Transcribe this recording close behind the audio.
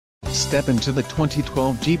Step into the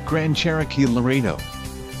 2012 Jeep Grand Cherokee Laredo.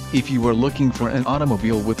 If you are looking for an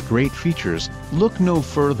automobile with great features, look no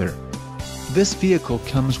further. This vehicle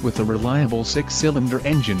comes with a reliable 6-cylinder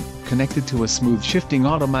engine, connected to a smooth shifting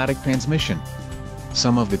automatic transmission.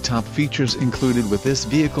 Some of the top features included with this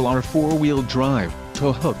vehicle are 4-wheel drive,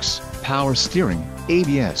 tow hooks, power steering,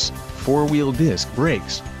 ABS, 4-wheel disc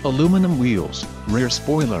brakes, aluminum wheels, rear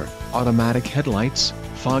spoiler, automatic headlights,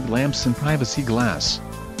 fog lamps and privacy glass.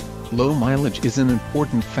 Low mileage is an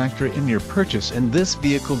important factor in your purchase, and this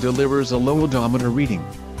vehicle delivers a low odometer reading.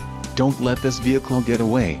 Don't let this vehicle get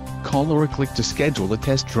away. Call or click to schedule a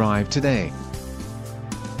test drive today.